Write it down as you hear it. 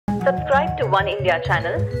Subscribe to Oneindia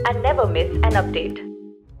channel and never miss an update.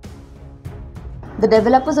 The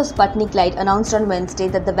developers of Sputnik Light announced on Wednesday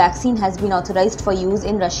that the vaccine has been authorized for use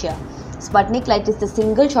in Russia. Sputnik Light is the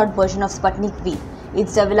single-shot version of Sputnik V.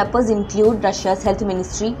 Its developers include Russia's Health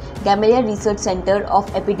Ministry, Gamaleya Research Center of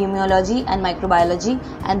Epidemiology and Microbiology,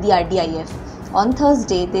 and the RDIF. On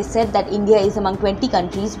Thursday, they said that India is among 20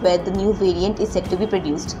 countries where the new variant is said to be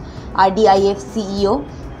produced. RDIF CEO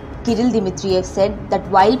Kirill Dmitriev said that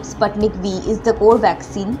while Sputnik V is the core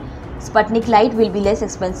vaccine, Sputnik Light will be less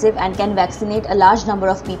expensive and can vaccinate a large number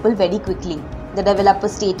of people very quickly. The developer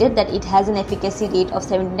stated that it has an efficacy rate of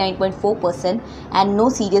 79.4% and no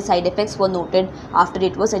serious side effects were noted after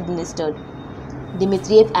it was administered.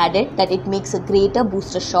 Dmitriev added that it makes a greater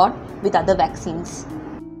booster shot with other vaccines.